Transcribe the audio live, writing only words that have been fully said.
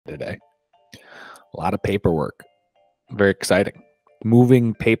today. A lot of paperwork. Very exciting.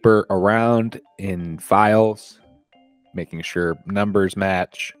 Moving paper around in files, making sure numbers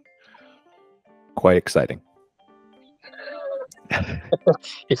match. Quite exciting.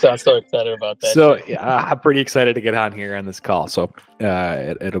 You sound so excited about that. So yeah, I'm pretty excited to get on here on this call. So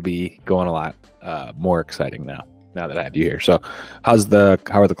it'll be going a lot more exciting now that I have you here. So how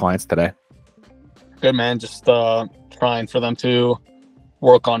are the clients today? Good, man. Just trying for them to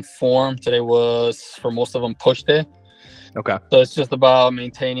work on form. Today was, for most of them, push day. Okay. So it's just about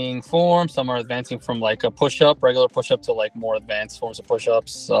maintaining form. Some are advancing from like a push-up, regular push-up, to like more advanced forms of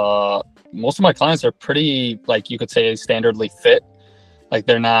push-ups. Most of my clients are pretty, like you could say, standardly fit. Like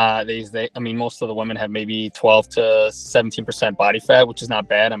they're not, I mean, most of the women have maybe 12 to 17% body fat, which is not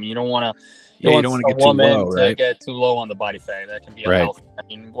bad. I mean, you don't want to, you don't want to get too low, right? Get too low on the body fat. That can be unhealthy. Right. I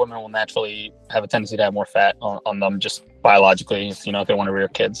mean, women will naturally have a tendency to have more fat on them just biologically, if they want to rear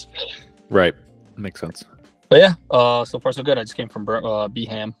kids. Right. Makes sense. But yeah, so far so good. I just came from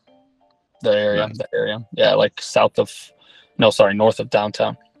Beeham, the area. Nice. The area. Yeah, like north of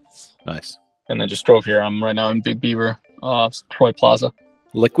downtown. Nice. And then just drove here. I'm right now in Big Beaver, Troy Plaza.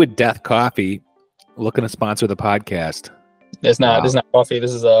 Liquid Death Coffee, looking to sponsor the podcast. This is not coffee.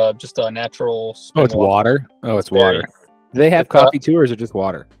 This is just a natural. Oh, it's water. Oh, it's water. Do they have coffee too, or is it just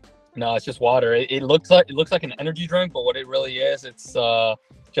water? No, it's just water. It looks like an energy drink, but what it really is, it's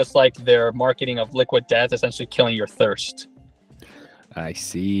just like their marketing of Liquid Death, essentially killing your thirst. I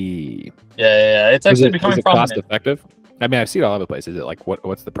see. Yeah. It's actually becoming prominent. Cost effective? I mean, I've seen it all over the place. Is it like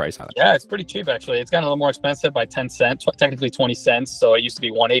what's the price on it? Yeah, it's pretty cheap actually. It's gotten a little more expensive by 10 cents, technically 20 cents. So it used to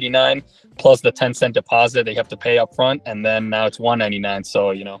be $1.89 plus the 10-cent deposit they have to pay up front, and then now it's $1.99.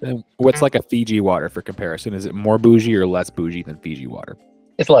 So And what's like a Fiji water for comparison? Is it more bougie or less bougie than Fiji water?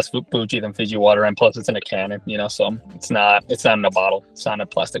 It's less bougie than Fiji water, and plus it's in a can, so it's not in a bottle. It's not in a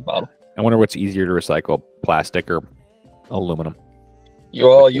plastic bottle. I wonder what's easier to recycle, plastic or aluminum?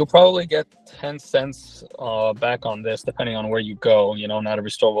 You'll probably get 10 cents back on this, depending on where you go. Not every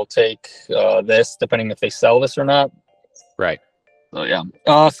store will take this, depending if they sell this or not. Right. So yeah.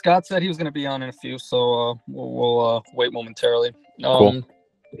 Scott said he was going to be on in a few, so we'll wait momentarily. Cool.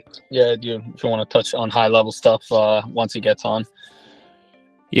 Yeah, if you want to touch on high level stuff once he gets on.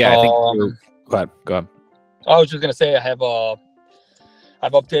 Yeah, I think. Go ahead. I was just going to say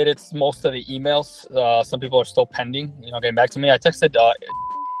I've updated most of the emails. Some people are still pending, getting back to me. I texted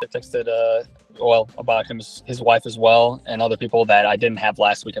about his wife as well, and other people that I didn't have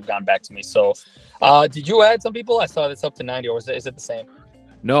last week have gotten back to me. So, did you add some people? I saw it's up to 90, or is it the same?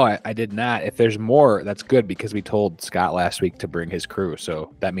 No, I did not. If there's more, that's good, because we told Scott last week to bring his crew,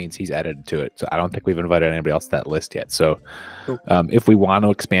 so that means he's added to it. So I don't think we've invited anybody else to that list yet. So if we want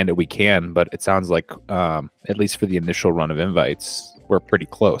to expand it, we can, but it sounds like at least for the initial run of invites, we're pretty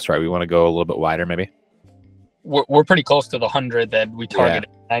close, right? We want to go a little bit wider, maybe. We're pretty close to the 100 that we targeted.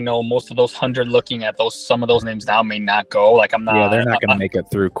 Yeah. I know most of those 100, looking at some of those names now, may not go. Like I'm not. Yeah, they're not going to make it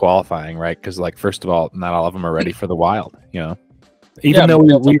through qualifying, right? Because first of all, not all of them are ready for the wild. Even though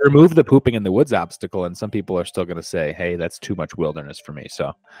we removed the pooping in the woods obstacle, and some people are still going to say, "Hey, that's too much wilderness for me."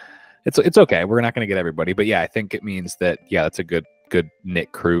 So it's okay. We're not going to get everybody, but yeah, I think it means that that's a good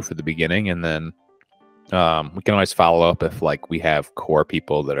knit crew for the beginning, and then we can always follow up if we have core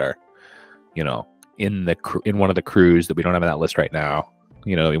people that are, in one of the crews that we don't have on that list right now.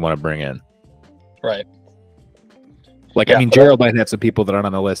 We want to bring in. Right. I mean, Gerald might have some people that aren't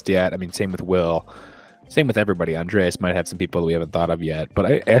on the list yet. I mean, same with Will. Same with everybody. Andreas might have some people that we haven't thought of yet. But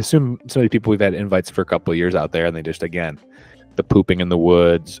I assume some of the people we've had invites for a couple of years out there, and they just, again, the pooping in the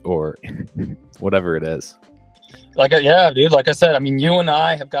woods or whatever it is. Dude, like I said, I mean, you and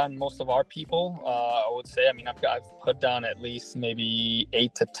I have gotten most of our people. I would say, I mean, I've put down at least maybe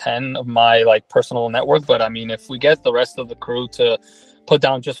 8 to 10 of my personal network. But I mean, if we get the rest of the crew to put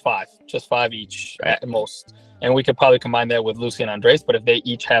down just five each at most, and we could probably combine that with Lucy and Andres. But if they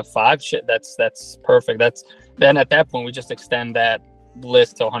each have 5, that's perfect. Then at that point we just extend that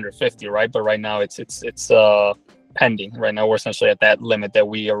list to 150, right? But right now it's pending. Right now we're essentially at that limit that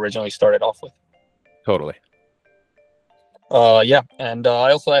we originally started off with. Totally. Yeah, and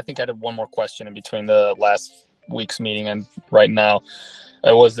I think I had one more question in between the last week's meeting and right now.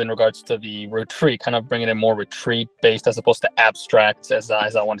 It was in regards to the retreat, kind of bringing it more retreat based as opposed to abstract, as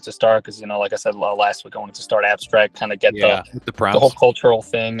I wanted to start, because like I said last week, I wanted to start abstract, kind of get the whole cultural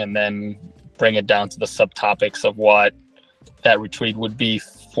thing, and then bring it down to the subtopics of what that retreat would be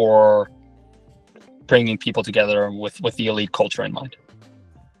for bringing people together with the elite culture in mind.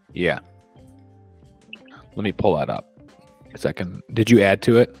 Yeah. Let me pull that up a second. Did you add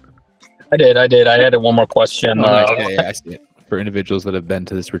to it? I did. I added one more question. Yeah, I see it. for individuals that have been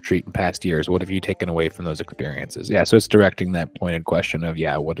to this retreat in past years? What have you taken away from those experiences? Yeah, so it's directing that pointed question of,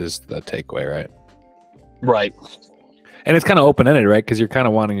 yeah, what is the takeaway, right? Right. And it's kind of open-ended, right? Because you're kind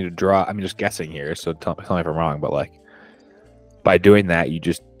of wanting to draw, I'm just guessing here, so tell me if I'm wrong, but like by doing that,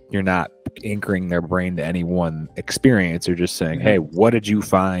 you're not anchoring their brain to any one experience. You're just saying, hey, what did you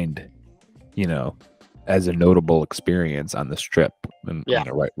find, you know, as a notable experience on this trip? And Yeah.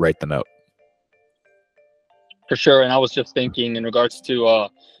 you know, write the note. For sure. And I was just thinking in regards to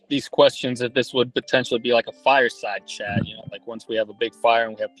these questions, that this would potentially be like a fireside chat, you know, like once we have a big fire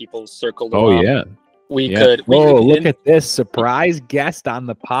and we have people circled around. Yeah. We could. Look at this surprise guest on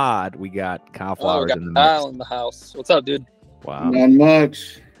the pod. We got Kyle Flowers in the Kyle mix. in the house. What's up, dude? Wow. Not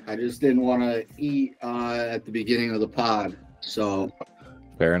much. I just didn't want to eat at the beginning of the pod. So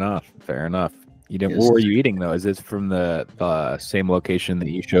Fair enough. You didn't. Yes. What were you eating though? Is this from the same location that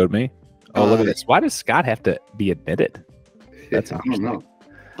you showed me? Oh, look at this. Why does Scott have to be admitted? That's I don't interesting.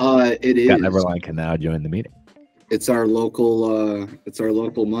 know. It is. Scott Neverline can now join the meeting. It's our local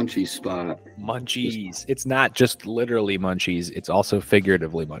munchie spot. Munchies. It's not just literally munchies. It's also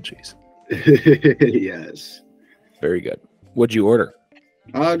figuratively munchies. Yes. Very good. What'd you order?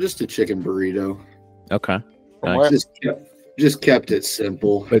 Just a chicken burrito. Okay. From Nice. where? Just kept it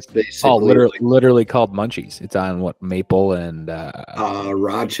simple. It's basically Oh, literally called Munchies. It's on what, Maple and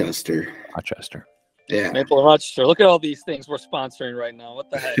Rochester. Rochester. Yeah. Maple and Rochester. Look at all these things we're sponsoring right now. What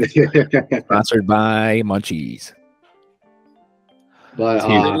the heck? Sponsored by Munchies. But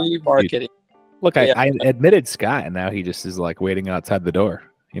Free marketing. Look, Yeah. I admitted Scott, and now he just is like waiting outside the door.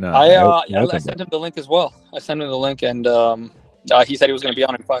 You know, I sent him the link as well. I sent him the link, and he said he was going to be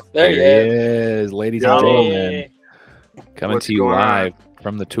on in 5. There he is. Ladies Yo. and gentlemen, Hey. coming What's to you going on? live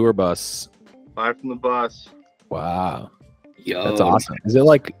from the tour bus. Live from the bus. Wow, yo, that's awesome. Is it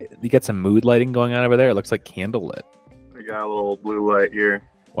like you get some mood lighting going on over there? It looks like candlelit. We got a little blue light here.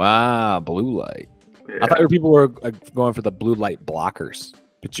 Wow, blue light. Yeah. I thought people were going for the blue light blockers,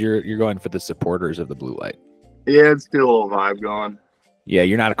 but you're going for the supporters of the blue light. Yeah, it's still a little vibe going. Yeah,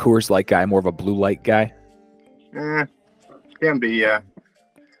 you're not a Coors Light guy, more of a blue light guy. Can be, yeah.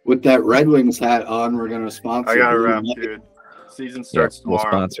 with that Red Wings hat on, we're gonna sponsor. I got a Blue wrap, Light. dude. Season starts We'll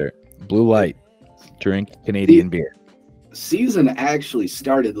tomorrow. sponsor Blue Light. Drink Canadian beer. Season actually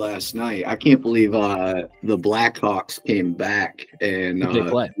started last night. I can't believe the Blackhawks came back and Who'd they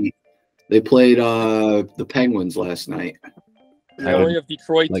play? they played the Penguins last night. Story of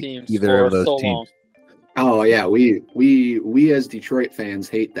Detroit like teams either for of those so teams. long. Oh yeah, we as Detroit fans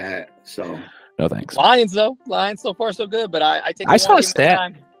hate that. So No thanks. Lions though, Lions so far so good, but I take. I saw a one game at stat.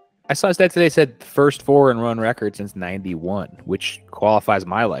 time. I saw a stat today said first 4-and-run record since '91, which qualifies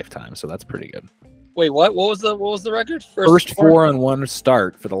my lifetime, so that's pretty good. Wait, what? What was the record? First 4-and-1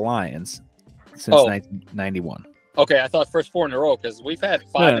 start for the Lions since Oh. 1991. Okay, I thought first 4 in a row because we've had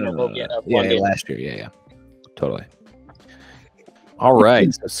 5 in a row. Yeah, One game. last year. Yeah, totally. All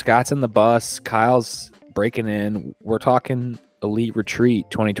right, so Scott's in the bus. Kyle's breaking in. We're talking Elite Retreat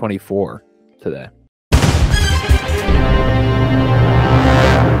 2024 today.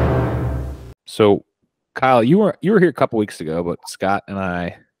 So, Kyle, you were here a couple weeks ago, but Scott and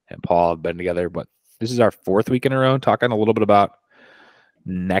I and Paul have been together. But this is our 4th week in a row talking a little bit about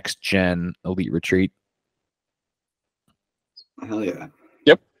next gen Elite Retreat. hell yeah,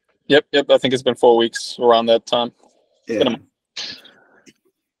 Yep. I think it's been 4 weeks around that time. yeah.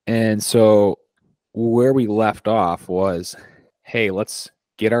 And so where we left off was, hey, let's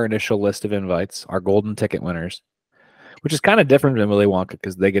get our initial list of invites, our golden ticket winners, which is kind of different than Willy Wonka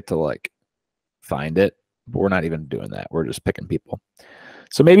because they get to like find it, but we're not even doing that. We're just picking people.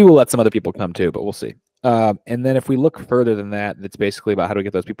 So maybe we'll let some other people come too, but we'll see. And then if we look further than that, it's basically about how do we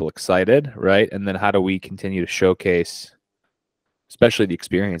get those people excited, right? And then how do we continue to showcase especially the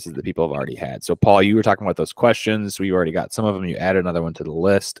experiences that people have already had. So Paul, you were talking about those questions. We already got some of them. You added another one to the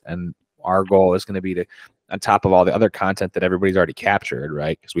list. And our goal is going to be to, on top of all the other content that everybody's already captured,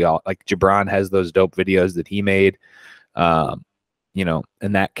 right? Because we all, like Gibran has those dope videos that he made, you know,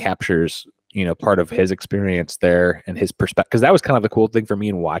 and that captures, you know, part of his experience there and his perspective. Because that was kind of the cool thing for me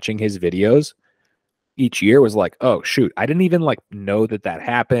in watching his videos each year was like, oh shoot, I didn't even like know that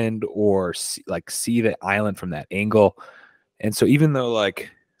happened or see the island from that angle. And so even though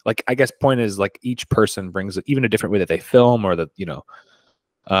like I guess point is like each person brings even a different way that they film or that, you know,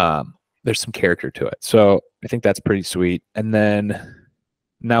 there's some character to it. So I think that's pretty sweet. And then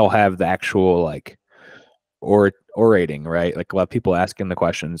now we'll have the actual like orating, right? Like a lot of people asking the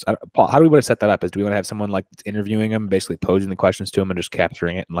questions. Paul, how do we want to set that up? Do we want to have someone like interviewing them, basically posing the questions to them and just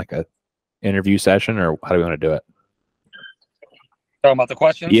capturing it in like a interview session, or how do we want to do it? Talking about the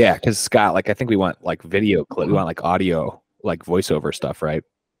questions? Yeah, because Scott, like I think we want like video clip, we want like audio like voiceover stuff, right?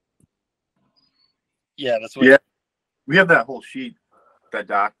 Yeah, that's what. Yeah. We have that whole sheet, that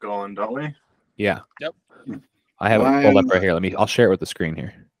doc going, don't we? Yeah. Yep. I have it pulled up right here. I'll share it with the screen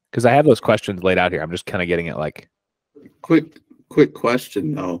here because I have those questions laid out here. I'm just kind of getting it like. Quick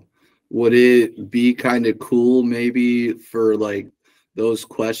question though. Would it be kind of cool maybe for like those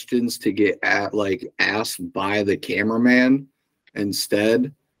questions to get asked by the cameraman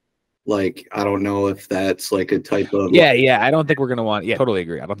instead? Like, I don't know if that's like a type of Yeah. I don't think we're gonna want. Yeah, totally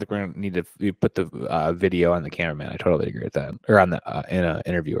agree. I don't think we're gonna need to put the video on the cameraman. I totally agree with that. Or on the in a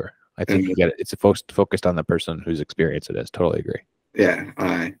interviewer. I think you get it. It's focused on the person whose experience it is. Totally agree. Yeah,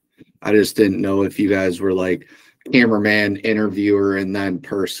 I just didn't know if you guys were like cameraman, interviewer, and then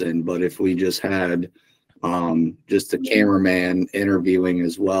person. But if we just had just a cameraman interviewing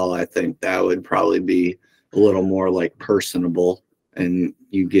as well, I think that would probably be a little more like personable, and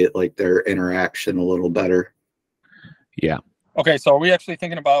you get like their interaction a little better. Yeah. Okay, so are we actually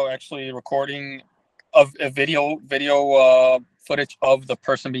thinking about actually recording a video footage of the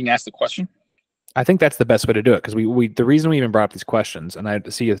person being asked the question? I think that's the best way to do it because we the reason we even brought up these questions, and I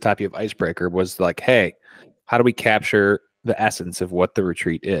see at the top you have icebreaker, was like, hey, how do we capture the essence of what the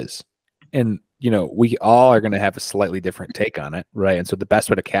retreat is? And we all are going to have a slightly different take on it, right? And so the best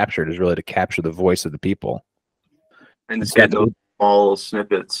way to capture it is really to capture the voice of the people And just get those small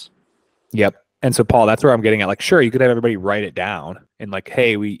snippets. Yep. And so, Paul, that's where I'm getting at. Like, sure, you could have everybody write it down and like,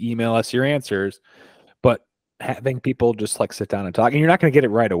 hey, we email us your answers, but having people just like sit down and talk, and you're not going to get it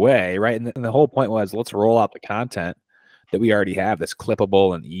right away, right? And the whole point was, let's roll out the content that we already have that's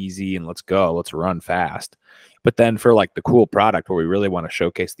clippable and easy, and let's go, let's run fast. But then for like the cool product where we really want to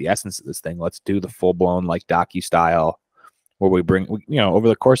showcase the essence of this thing, let's do the full blown like docu style where we bring, over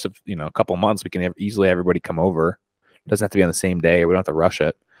the course of a couple months, we can have easily everybody come over. It doesn't have to be on the same day. We don't have to rush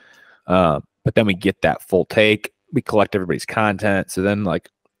it. But then we get that full take. We collect everybody's content. So then like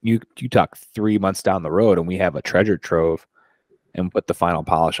you talk 3 months down the road and we have a treasure trove and put the final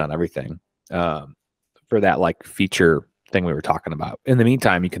polish on everything for that like feature thing we were talking about. In the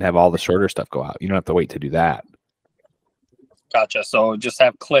meantime, you can have all the shorter stuff go out. You don't have to wait to do that. Gotcha. So just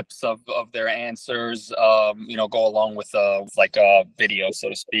have clips of their answers, go along with like a video, so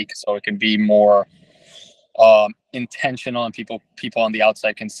to speak. So it can be more intentional, and people on the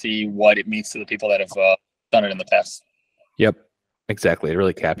outside can see what it means to the people that have done it in the past. Yep, exactly. To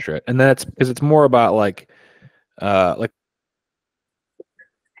really capture it, and that's because it's more about like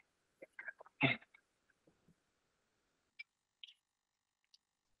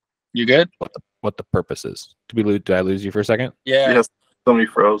You good? What the purpose is. Did I lose you for a second? Yeah. Yes, somebody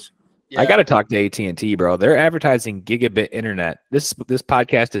froze. Yeah. I got to talk to AT&T, bro. They're advertising gigabit internet. This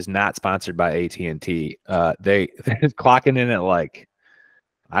podcast is not sponsored by AT&T. They're clocking in at like,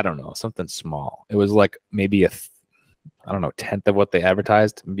 I don't know, something small. It was like maybe tenth of what they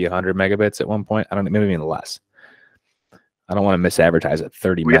advertised, maybe 100 megabits at one point. I don't know, maybe even less. I don't want to misadvertise at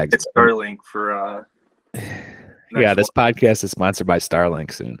 30 We got megs. Starlink for yeah, this podcast is sponsored by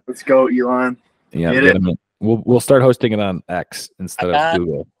Starlink soon. Let's go, Elon. Yeah, Get it. We'll start hosting it on X instead of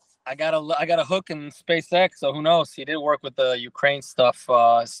Google. I got a hook in SpaceX, so who knows? He did work with the Ukraine stuff,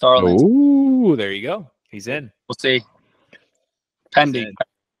 Starlink. Ooh, there you go. He's in. We'll see. Pending.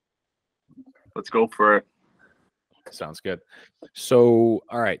 Let's go for it. Sounds good. So,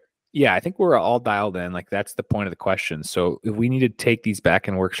 all right. Yeah, I think we're all dialed in. Like that's the point of the question. So if we need to take these back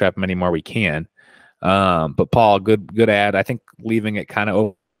and workshop them anymore, we can. But Paul, good ad. I think leaving it kind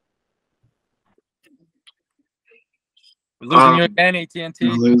of We're losing you again, AT&T.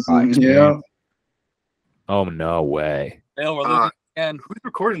 Yeah. Oh no way. Bill, we're losing again. Who's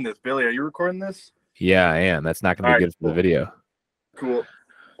recording this? Billy, are you recording this? Yeah, I am. That's not going to be good for the video. Cool.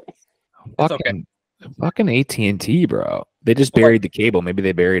 Fucking AT&T, bro. They just buried the cable. Maybe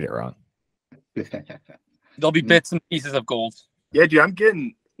they buried it wrong. There'll be bits and pieces of gold. Yeah, dude, I'm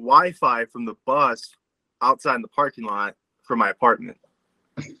getting Wi-Fi from the bus outside in the parking lot for my apartment.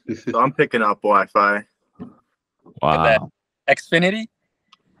 So I'm picking up Wi-Fi. Wow. Xfinity?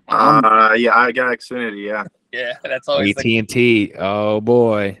 Yeah, I got Xfinity, yeah. Yeah, that's always AT&T. Oh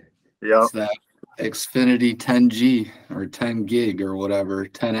boy. Yep. It's that Xfinity 10G or 10 gig or whatever,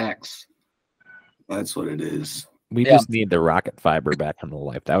 10X. That's what it is. We just need the rocket fiber back into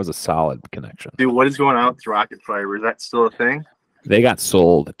life. That was a solid connection. Dude, what is going on with Rocket Fiber? Is that still a thing? They got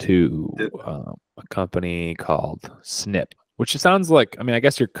sold to a company called Snip, which sounds like, I mean, I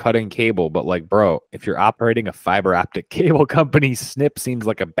guess you're cutting cable, but like, bro, if you're operating a fiber optic cable company, Snip seems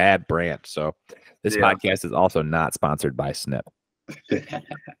like a bad brand. So this podcast is also not sponsored by Snip.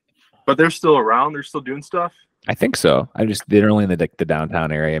 But they're still around. They're still doing stuff. I think so. They're only in the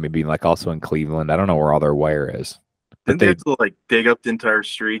downtown area, maybe like also in Cleveland. I don't know where all their wire is. Didn't they have to like dig up the entire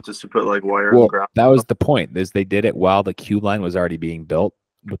street just to put like wire on the Well, ground? that was the point. Is they did it while the queue line was already being built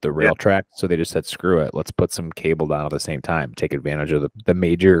with the rail track. So they just said, screw it. Let's put some cable down at the same time. Take advantage of the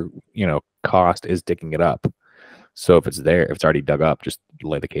major, cost is digging it up. So if it's there, if it's already dug up, just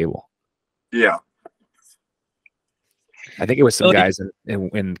lay the cable. Yeah. I think it was some guys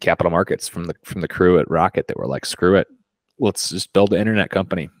in capital markets from the crew at Rocket that were like, screw it. Let's just build an internet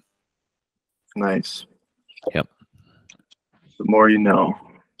company. Nice. Yep. The more you know.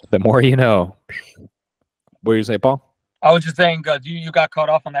 The more you know. What do you say, Paul? I was just saying, you got caught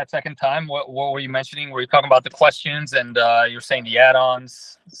off on that second time. What were you mentioning? Were you talking about the questions and you're saying the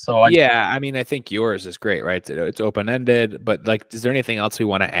add-ons? So I mean, I think yours is great, right? It's open-ended, but like, is there anything else we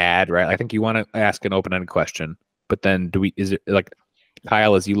want to add, right? I think you want to ask an open-ended question, but then is it like,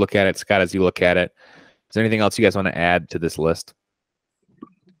 Kyle, as you look at it, Scott, as you look at it, is there anything else you guys want to add to this list?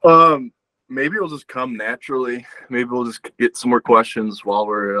 Maybe it'll just come naturally. Maybe we'll just get some more questions while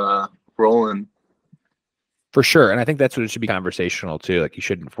we're rolling. For sure. And I think that's what it should be, conversational too. Like, you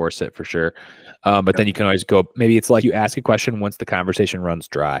shouldn't force it, for sure. But then you can always go, maybe it's like you ask a question once the conversation runs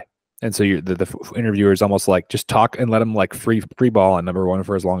dry. And so the interviewer is almost like, just talk and let them like free ball on number one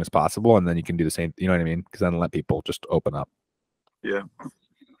for as long as possible. And then you can do the same, you know what I mean? Because then let people just open up. Yeah.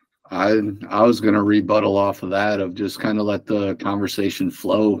 I was going to rebuttal off of that, of just kind of let the conversation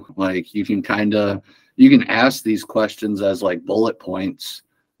flow. Like, you can ask these questions as like bullet points,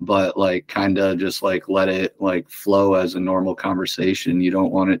 but like kind of just like let it like flow as a normal conversation. You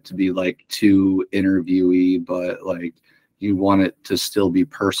don't want it to be like too interviewee, but like you want it to still be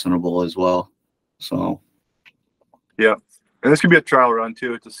personable as well. So yeah. And this could be a trial run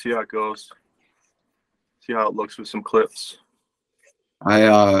too, to see how it goes. See how it looks with some clips.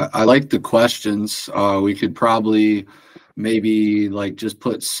 I like the questions. We could probably maybe like just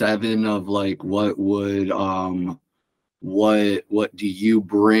put 7 of like, what do you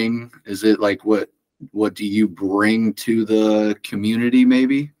bring? Is it like, what do you bring to the community?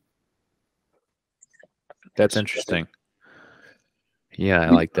 Maybe. That's interesting. Yeah, I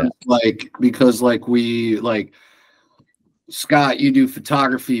like that. Because Scott, you do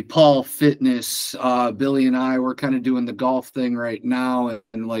photography, Paul, fitness, Billy and I, we're kind of doing the golf thing right now.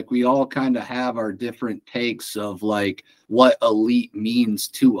 And like, we all kind of have our different takes of like what elite means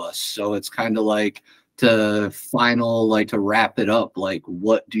to us. So it's kind of like to wrap it up, like,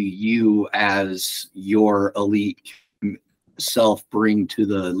 what do you as your elite self bring to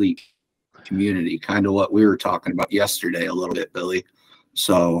the elite community? Kind of what we were talking about yesterday a little bit, Billy.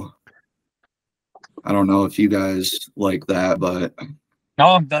 So I don't know if you guys like that, but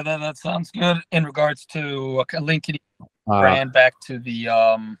no, that sounds good in regards to linking brand back to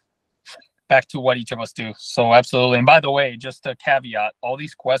what each of us do. So absolutely. And by the way, just a caveat: all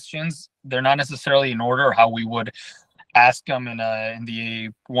these questions, they're not necessarily in order how we would ask them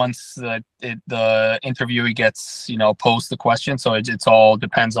once the interviewee gets posed the question. So it's all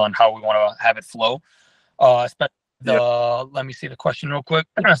depends on how we want to have it flow. Especially let me see the question real quick.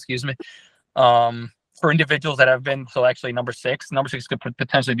 Excuse me. For individuals that have been, so actually number six could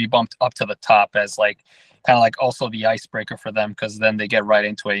potentially be bumped up to the top as like kind of like also the icebreaker for them, because then they get right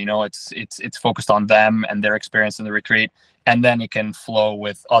into it. It's focused on them and their experience in the retreat, and then it can flow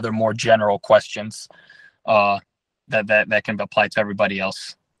with other more general questions that can apply to everybody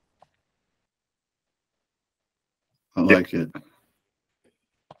else. I like it.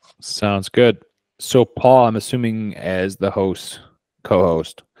 Sounds good. So Paul, I'm assuming as the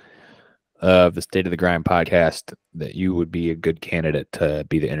co-host of the State of the Grind podcast, that you would be a good candidate to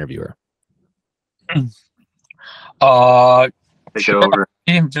be the interviewer. Take it over.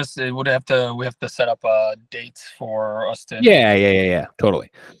 We have to set up dates for us to. Yeah,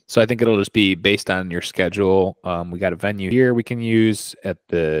 totally. So I think it'll just be based on your schedule. We got a venue here we can use at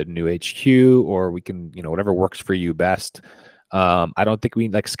the new HQ, or we can, whatever works for you best. I don't think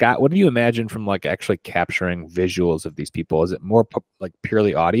Scott, what do you imagine from like actually capturing visuals of these people? Is it more like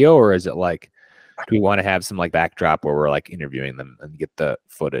purely audio, or is it like, do we want to have some like backdrop where we're like interviewing them and get the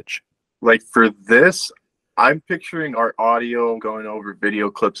footage? Like for this, I'm picturing our audio going over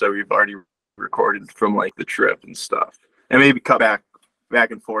video clips that we've already recorded from like the trip and stuff, and maybe cut back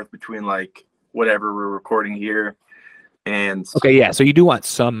and forth between like whatever we're recording here. And okay, yeah. So you do want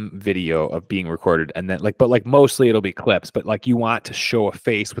some video of being recorded, and then but mostly it'll be clips. But like you want to show a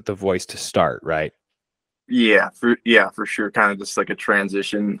face with the voice to start, right? Yeah, for sure. Kind of just like a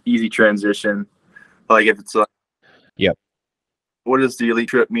transition, easy transition. Like if it's like, yep. What does the elite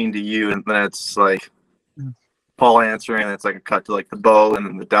trip mean to you? And then it's like Paul answering, and it's like a cut to like the bow and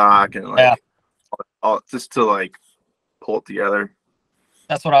then the dock, and like all just to like pull it together.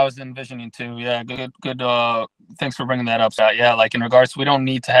 That's what I was envisioning too. Yeah, good. Thanks for bringing that up, Scott. Yeah, like in regards, we don't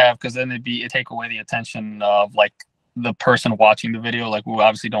need to have, because then it take away the attention of like the person watching the video. Like we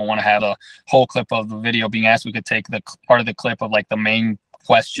obviously don't want to have a whole clip of the video being asked. We could take the part of the clip of like the main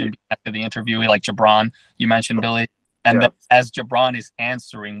question after the interview, like Jabron, you mentioned, Billy, and then as Jabron is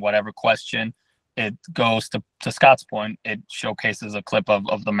answering whatever question, it goes to Scott's point. It showcases a clip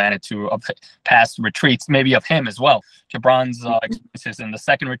of the Manitou of past retreats, maybe of him as well. Jabron's experiences in the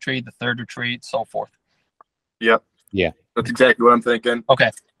second retreat, the third retreat, so forth. Yep. Yeah. That's exactly what I'm thinking. Okay.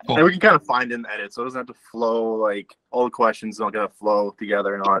 Cool. And we can kind of find in the edit, so it doesn't have to flow, like all the questions don't gotta flow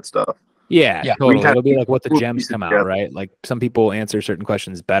together and all that stuff. Yeah, Yeah. totally. have It'll be like what the group gems pieces come out, together. right? Like some people answer certain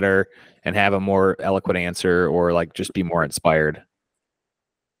questions better and have a more eloquent answer, or like just be more inspired.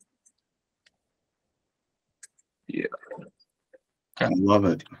 Yeah. I love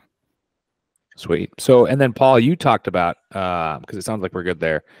it. Sweet. So, and then Paul, you talked about, because it sounds like we're good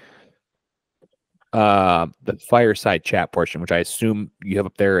there, the fireside chat portion, which I assume you have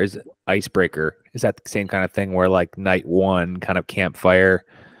up there, is icebreaker. Is that the same kind of thing where like night one kind of campfire,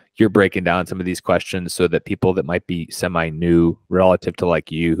 you're breaking down some of these questions so that people that might be semi-new relative to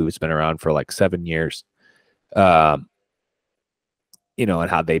like you, who's been around for like 7 years, and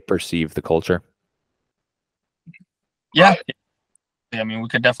how they perceive the culture? Yeah. I mean, we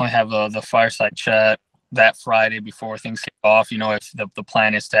could definitely have the fireside chat that Friday before things kick off. If the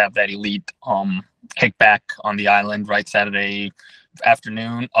plan is to have that elite kickback on the island, right, Saturday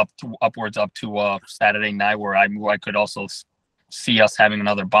afternoon upwards up to Saturday night, where I could also see us having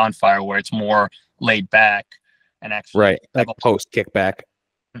another bonfire where it's more laid back and actually Right, like post kickback.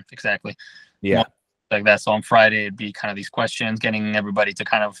 Exactly. Yeah. More like that. So on Friday, it'd be kind of these questions, getting everybody to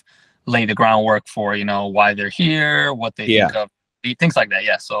kind of lay the groundwork for, why they're here, what they think of, things like that.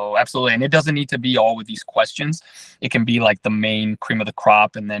 Yeah. So absolutely. And it doesn't need to be all with these questions. It can be like the main cream of the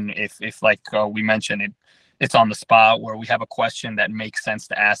crop. And then if like we mentioned, it's on the spot where we have a question that makes sense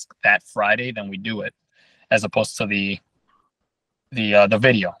to ask that Friday, then we do it, as opposed to the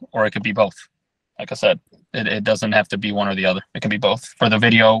video, or it could be both. Like I said, it doesn't have to be one or the other. It can be both for the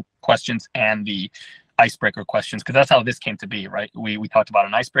video questions and the icebreaker questions, because that's how this came to be, right? We talked about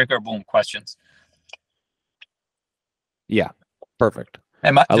an icebreaker, boom, questions. Yeah, perfect.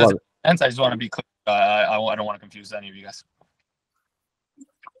 And I love it. I just want to be clear. I don't want to confuse any of you guys.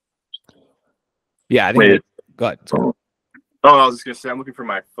 Yeah, I think. Go ahead. Oh, I was just gonna say I'm looking for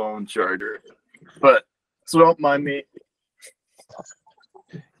my phone charger, but so don't mind me.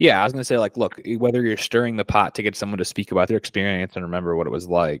 Yeah, I was gonna say, like, look, whether you're stirring the pot to get someone to speak about their experience and remember what it was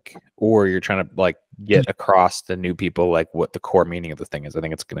like, or you're trying to like get across to new people like what the core meaning of the thing is, I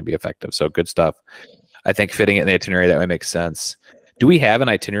think it's gonna be effective. So good stuff. I think fitting it in the itinerary that way makes sense. Do we have an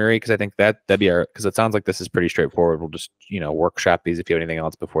itinerary? Because I think that'd be because it sounds like this is pretty straightforward. We'll just workshop these. If you have anything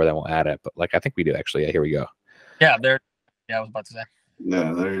else before, then we'll add it. But like I think we do actually. Yeah, here we go. Yeah, I was about to say.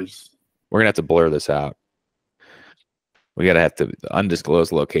 Yeah, we're gonna have to blur this out. We gotta have to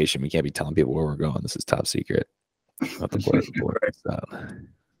undisclosed location. We can't be telling people where we're going. This is top secret. Not the blur this out.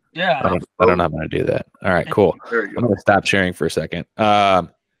 Yeah. I don't know how I'm gonna do that. All right, cool. There you go. I'm gonna stop sharing for a second.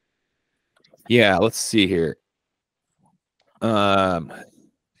 Yeah, let's see here.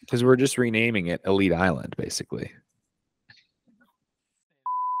 Because we're just renaming it Elite Island, basically.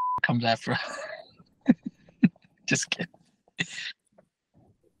 Comes after. Just kidding.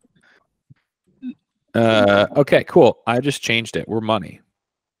 Okay, cool. I just changed it. We're money.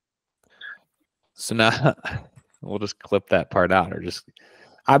 So now we'll just clip that part out, or just.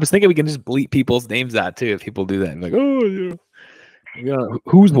 I was thinking we can just bleep people's names out too if people do that. And like, oh,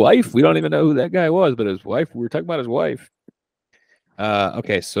 whose wife? We don't even know who that guy was, but his wife. We were talking about his wife.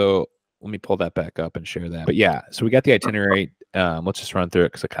 Okay, so let me pull that back up and share that. But yeah, so we got the itinerary. Let's just run through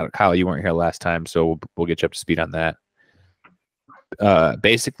it because Kyle, you weren't here last time, so we'll get you up to speed on that.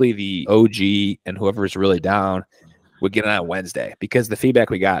 Basically, the OG and whoever is really down would get on Wednesday, because the feedback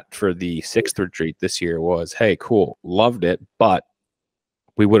we got for the 6th retreat this year was, hey, cool, loved it, but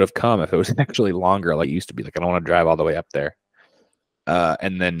we would have come if it was actually longer like it used to be. Like, I don't want to drive all the way up there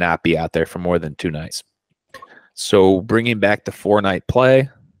and then not be out there for more than 2 nights. So bringing back the 4-night play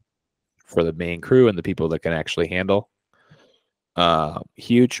for the main crew and the people that can actually handle,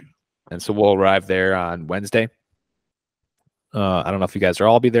 huge. And so we'll arrive there on Wednesday. I don't know if you guys will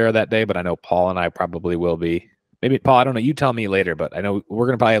all be there that day, but I know Paul and I probably will be. Maybe Paul, I don't know. You tell me later, but I know we're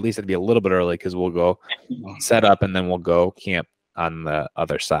going to probably at least have to be a little bit early because we'll go set up and then we'll go camp on the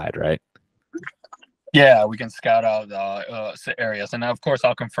other side, right? Yeah, we can scout out areas, and of course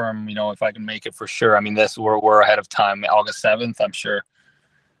I'll confirm. If I can make it for sure. I mean, we're ahead of time. August 7th, I'm sure.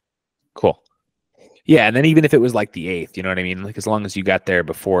 Cool. Yeah, and then even if it was like the 8th, you know what I mean? Like as long as you got there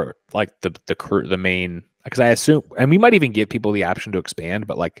before like the main, because I assume, and we might even give people the option to expand,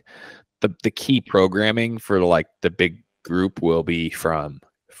 but like the key programming for like the big group will be from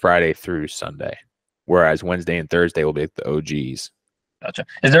Friday through Sunday, whereas Wednesday and Thursday will be like the OGs. Gotcha.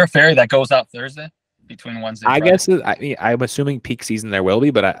 Is there a ferry that goes out Thursday between Wednesday and I Friday? guess I'm assuming peak season there will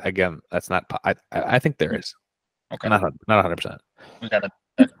be, but again, that's not. I think there is. Okay. Not 100%. We got it.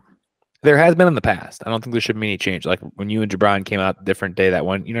 There has been in the past. I don't think there should be any change. Like when you and Jabron came out different day that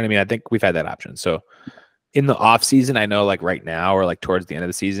one, you know what I mean? I think we've had that option. So in the off season, I know like right now or like towards the end of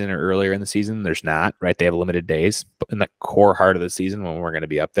the season or earlier in the season, there's not, right? They have limited days. But in the core heart of the season, when we're going to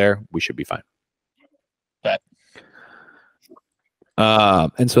be up there, we should be fine. Bet.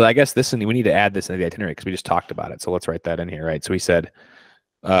 And so I guess we need to add this into the itinerary because we just talked about it. So let's write that in here, right? So we said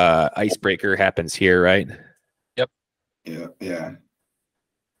icebreaker happens here, right? Yep. Yeah.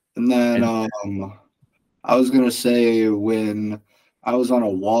 And then I was gonna say when I was on a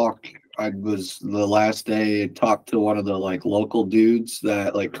walk, I was the last day talked to one of the like local dudes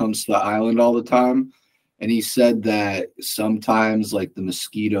that like comes to the island all the time. And he said that sometimes like the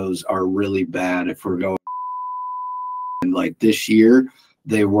mosquitoes are really bad if we're going. And like this year,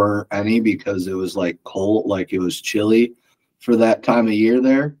 they weren't any because it was like cold, like it was chilly for that time of year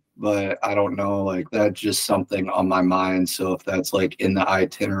there. But I don't know, like that's just something on my mind. So if that's like in the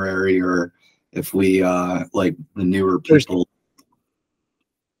itinerary or if we like the newer people.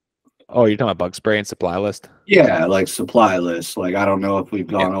 Oh, you're talking about bug spray and supply list? Yeah, like supply list. Like I don't know if we've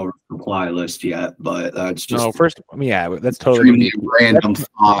gone over supply list yet, but that's just no. First, yeah, that's totally random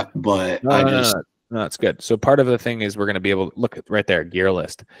thought. But no, it's good. So part of the thing is we're going to be able to look at right there, gear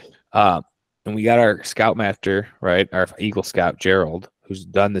list. And we got our Scoutmaster, right? Our Eagle Scout, Gerald, who's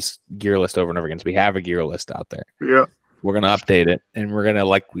done this gear list over and over again. So we have a gear list out there. Yeah. We're going to update it. And we're going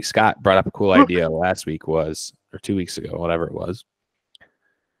to, Scott brought up a cool idea last week or 2 weeks ago, whatever it was.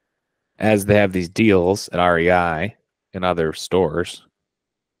 As they have these deals at REI and other stores,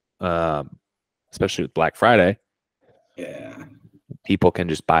 especially with Black Friday, yeah, people can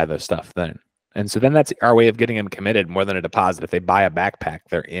just buy the stuff then. And so then that's our way of getting them committed more than a deposit. If they buy a backpack,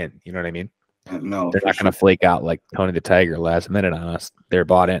 they're in. You know what I mean? No, they're not going to flake out like Tony the Tiger last minute on us. They're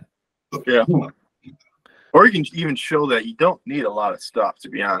bought in. Yeah. Or you can even show that you don't need a lot of stuff, to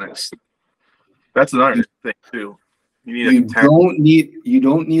be honest. That's another thing too. You don't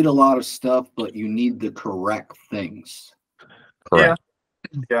need a lot of stuff, but you need the correct things. Correct.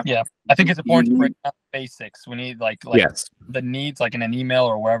 Yeah. I think it's important to break down the basics. We need like yes. the needs, like in an email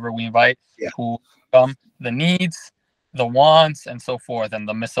or wherever we invite who come, the needs, the wants, and so forth, and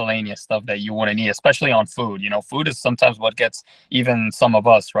the miscellaneous stuff that you wouldn't need, especially on food. You know, food is sometimes what gets even some of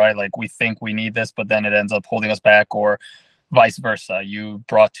us, right? Like we think we need this, but then it ends up holding us back, or vice versa. You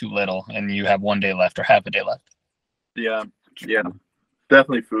brought too little and you have 1 day left or half a day left. Yeah.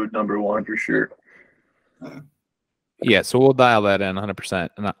 Definitely food number one for sure. Yeah, so we'll dial that in 100%.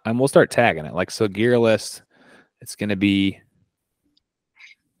 And we'll start tagging it. Like, so gear list, it's going to be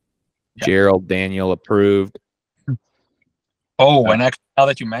Gerald, Daniel approved. Oh, and actually, now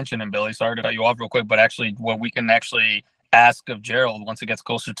that you mentioned him, Billy, sorry to cut you off real quick, but actually what we can actually ask of Gerald once it gets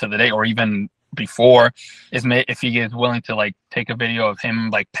closer to the day, or even before, is if he is willing to like take a video of him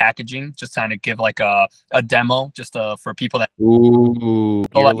like packaging, just trying to give like a demo, just for people that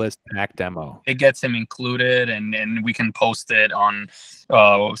gear list pack demo. It gets him included, and we can post it on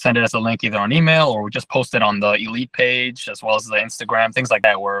send it as a link either on email, or we just post it on the Elite page as well as the Instagram, things like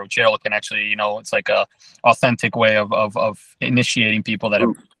that, where Gerald can actually, you know, it's like a authentic way of initiating people that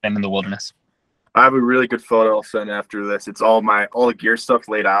have been in the wilderness. I have a really good photo I'll send after this. It's all the gear stuff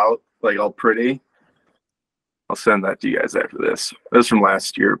laid out, like all pretty. I'll send that to you guys after this. That's from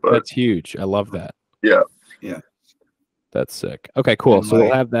last year, but that's huge. I love that. Yeah. That's sick. Okay, cool. So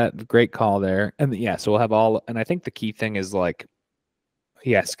we'll have that great call there. And so we'll have and I think the key thing is like,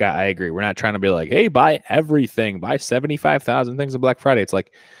 yeah, Scott, I agree. We're not trying to be like, hey, buy everything, buy 75,000 things on Black Friday. It's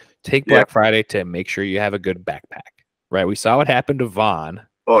like, take Black Friday to make sure you have a good backpack, right? We saw what happened to Vaughn.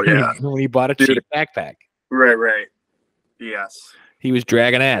 Oh, yeah. When he bought a cheap backpack. Right. Yes. He was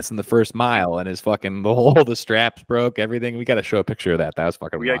dragging ass in the first mile, and his the straps broke, everything. We got to show a picture of that. That was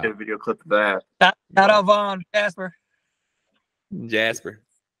fucking wild. We got to get a video clip of that. Shout out Vaughn, Jasper.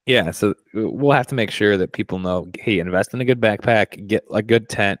 Yeah, so we'll have to make sure that people know, hey, invest in a good backpack, get a good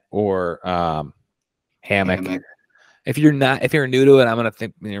tent or hammock. If you're new to it, I'm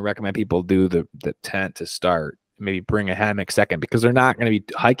going to recommend people do the tent to start. Maybe bring a hammock second, because they're not going to be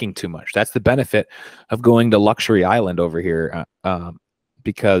hiking too much. That's the benefit of going to Luxury Island over here,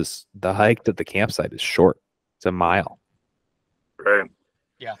 because the hike to the campsite is short. It's a mile. Right.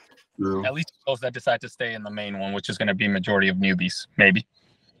 Yeah. True. at least those that decide to stay in the main one, which is going to be majority of newbies, maybe.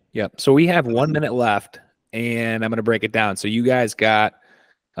 Yep. So we have 1 minute left, and I'm going to break it down. So you guys got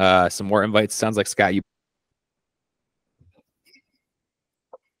some more invites. Sounds like Scott, you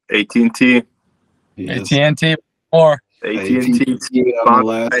AT&T. Yes. AT&T or AT&T. on the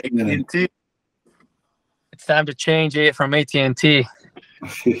last minute. AT&T. it's time to change it from AT&T.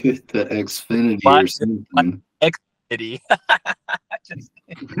 The Xfinity What? or something. Xfinity. Just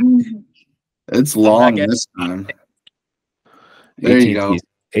It's long getting- this time. There you go.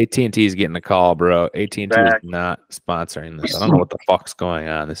 AT&T is getting a call, bro. AT&T is Back. not sponsoring this. I don't know what the fuck's going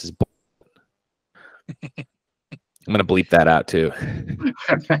on. This is. I'm gonna bleep that out too.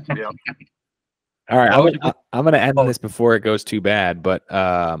 Yeah. All right, Why would you I'm gonna end this before it goes too bad, but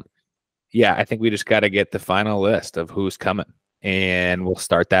yeah, I think we just got to get the final list of who's coming, and we'll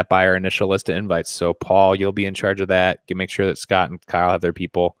start that by our initial list of invites. So, Paul, you'll be in charge of that. You make sure that Scott and Kyle have their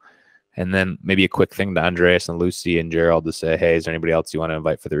people, and then maybe a quick thing to Andreas and Lucy and Gerald to say, hey, is there anybody else you want to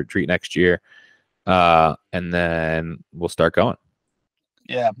invite for the retreat next year? And then we'll start going.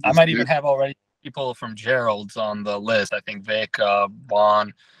 Yeah, I might even have already people from Gerald's on the list. I think Vic,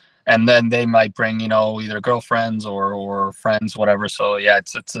 Juan, and then they might bring, either girlfriends or friends, whatever. So yeah,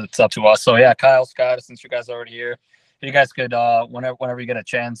 it's up to us. So yeah, Kyle, Scott, since you guys are already here, if you guys could whenever you get a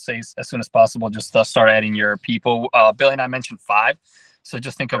chance, say as soon as possible, just start adding your people. Billy and I mentioned 5, so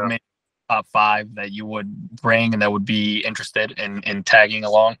just think of maybe top 5 that you would bring and that would be interested in tagging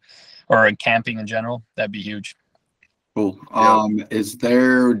along or in camping in general. That'd be huge. Cool.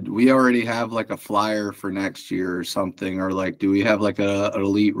 Yeah. We already have like a flyer for next year or something, or like, do we have like an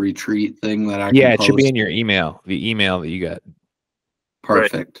elite retreat thing that I can Yeah, it should be post? in your email. The email that you got,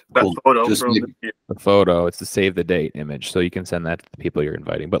 Perfect. That Cool. photo Just from make- the photo. It's the save the date image, so you can send that to the people you're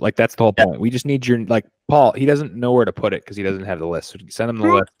inviting. But like that's the whole point. We just need your Paul. He doesn't know where to put it because he doesn't have the list. So send him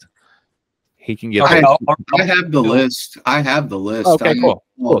the list. He can get. Okay, I have the list. I have the list. Okay, cool.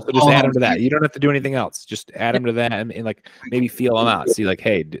 Cool. So just I'll add have them to that. You don't have to do anything else. Just add them to that and like maybe feel them out. See like,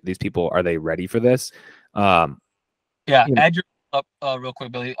 hey, these people, are they ready for this? Yeah, Yeah. add your real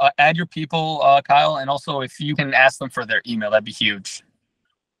quick, Billy. Add your people, Kyle, and also if you can ask them for their email, that'd be huge.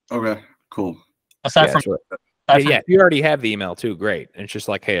 Okay, cool. Aside Yeah, from, sure. aside Yeah, if you already have the email too, great. And it's just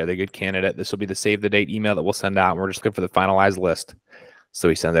like, hey, are they a good candidate? This will be the save the date email that we'll send out. And we're just good for the finalized list. So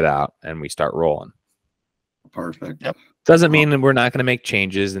we send it out and we start rolling. Perfect. Yep. Doesn't mean that we're not going to make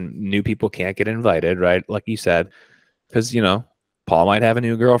changes and new people can't get invited, right? Like you said, because, Paul might have a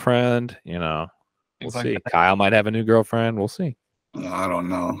new girlfriend, we'll Things like see. that. Kyle might have a new girlfriend. We'll see. I don't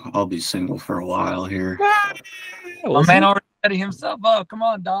know. I'll be single for a while here. We'll My man see. already setting himself up. Come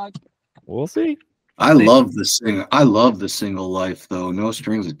on, dog. We'll see. I love the single life though. No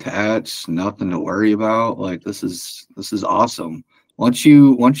strings attached, nothing to worry about. Like this is awesome. Once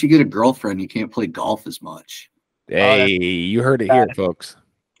you get a girlfriend, you can't play golf as much. Hey, you heard it here, folks.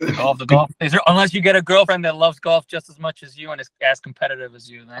 The golf. Unless you get a girlfriend that loves golf just as much as you and is as competitive as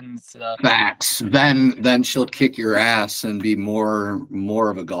you, then it's Facts. Then she'll kick your ass and be more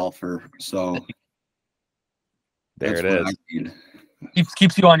of a golfer. So There that's it what is. I need.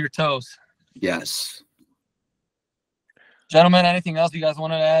 keeps you on your toes. Yes. Gentlemen, anything else you guys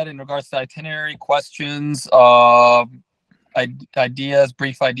want to add in regards to itinerary, questions, ideas,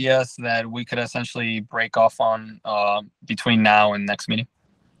 brief ideas that we could essentially break off on between now and next meeting?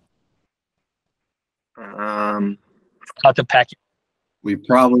 How to pack We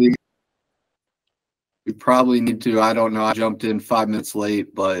probably need to, I don't know, I jumped in 5 minutes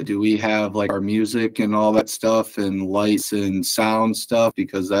late, but do we have like our music and all that stuff and lights and sound stuff?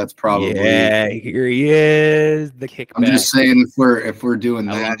 Because that's probably, Yeah, here he is. The kickback. I'm just saying if we're doing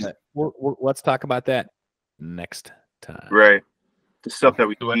I love that, it. Let's talk about that next time. Right. The stuff that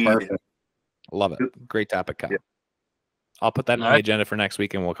we need. perfect. Love it. Great topic, Kyle. Yeah. I'll put that on the Alright. agenda for next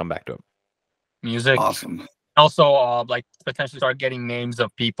week and we'll come back to it. music. Awesome. Also, like potentially start getting names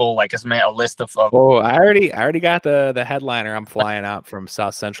of people, like a list of. Oh, I already got the headliner. I'm flying out from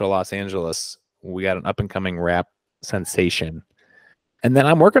South Central Los Angeles. We got an up and coming rap sensation. And then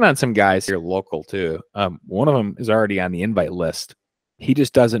I'm working on some guys here local too. One of them is already on the invite list. He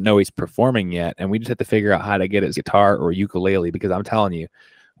just doesn't know he's performing yet. And we just have to figure out how to get his guitar or ukulele, because I'm telling you,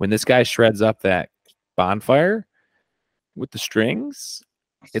 when this guy shreds up that bonfire with the strings,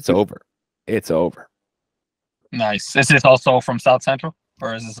 it's over. It's over. Nice. Is this also from South Central,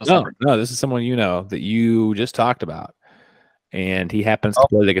 or is this a separate? No, this is someone that you just talked about. And he happens to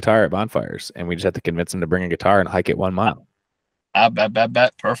play the guitar at bonfires. And we just have to convince him to bring a guitar and hike it 1 mile.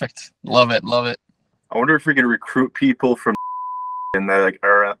 Bet. Perfect. Love it. I wonder if we can recruit people from and that like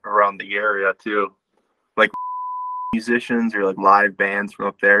are around the area too. Like musicians or like live bands from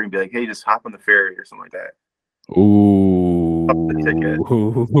up there and be like, hey, just hop on the ferry or something like that. Ooh. Up the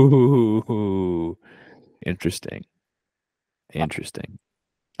ticket. Interesting. Interesting.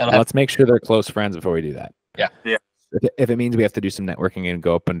 That'll have- Let's make sure they're close friends before we do that. Yeah. Yeah. If it means we have to do some networking and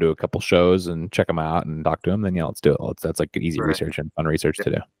go up and do a couple shows and check them out and talk to them, then yeah, let's do it. That's like easy Right. research and fun research to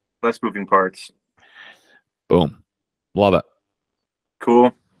do. Less moving parts. Boom. Love it. Cool.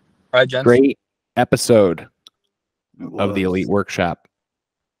 All right, gents. Great episode It of the was. Elite Workshop.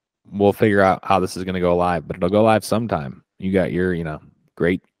 We'll figure out how this is going to go live, but it'll go live sometime. You got your,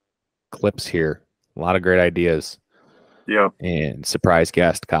 great clips here. A lot of great ideas. Yeah. And surprise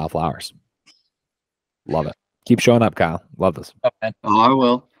guest, Kyle Flowers. Love it. Keep showing up, Kyle. Love this. Oh, man. Oh, I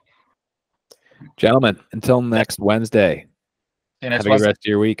will. Gentlemen, until next Wednesday, See you have next a good Wednesday. rest of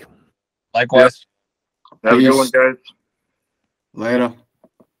your week. Likewise. Have a good one, Peace. guys. Later.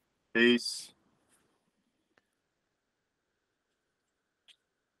 Peace.